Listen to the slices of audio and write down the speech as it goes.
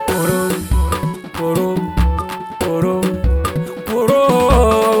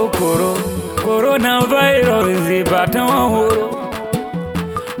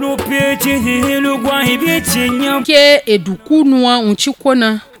ke edukunua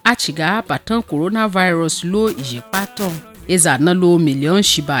unchikona achiga batan coronavirus lo ijepato eza na lo million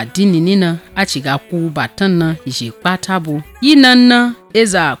shiba dininina achiga ku batan na ijepata bu yinanna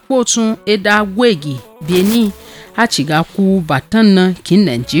eza kpotun eda gwegi bieni achiga ku batan na kin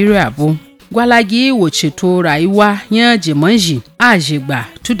Nigeria bu gwalagi wocheto rayuwa ya jemanji ajegba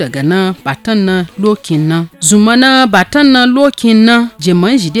tu daga na batan na lokin na zumana batan na lokin na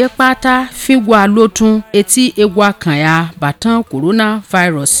jemanji de pata figwa lotun eti egwa kan ya batan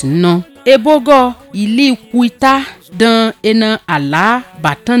coronavirus no ebogo ili kuita dan ena ala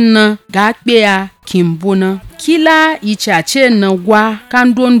batan na gakpe ya kimbona kila ichache na gwa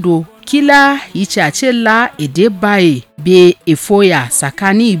kandondo kila ichache la edebae be efoya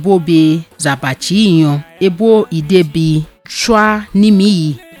sakani ibo be zabachi yon ebo idebi chwa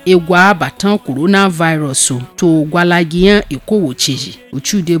nimi egwa batan coronavirus to gwalagiyan ekowocheji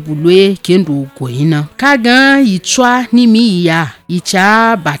uchude bulwe kendo goyina kagan yichwa nimi ya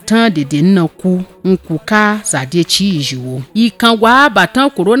icha batan dede nnaku nkuka zadechi ijiwo ikangwa batan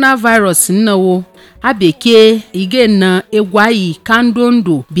coronavirus nnawo abeke ige na egwayi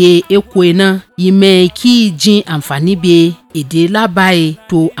kandondo be ekwena ime ki jin amfani be ede labae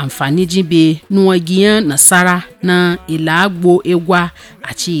to amfani jin be nuwagiyan nasara na ilagbo egwa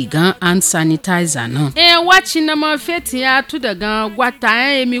achi igan hand sanitizer na wachi na mafeti ya tu daga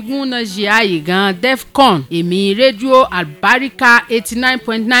gwata emigun na jia igan defcon emi radio albarika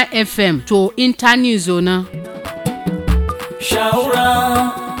 89.9 FM to internews na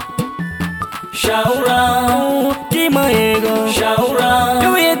Shaura, kima ego. Shaura,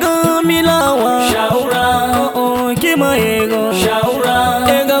 you ego milawa. Shaura, kima ego. Shaura,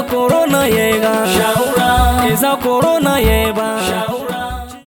 ega corona yega. Shaura, eza corona yeba.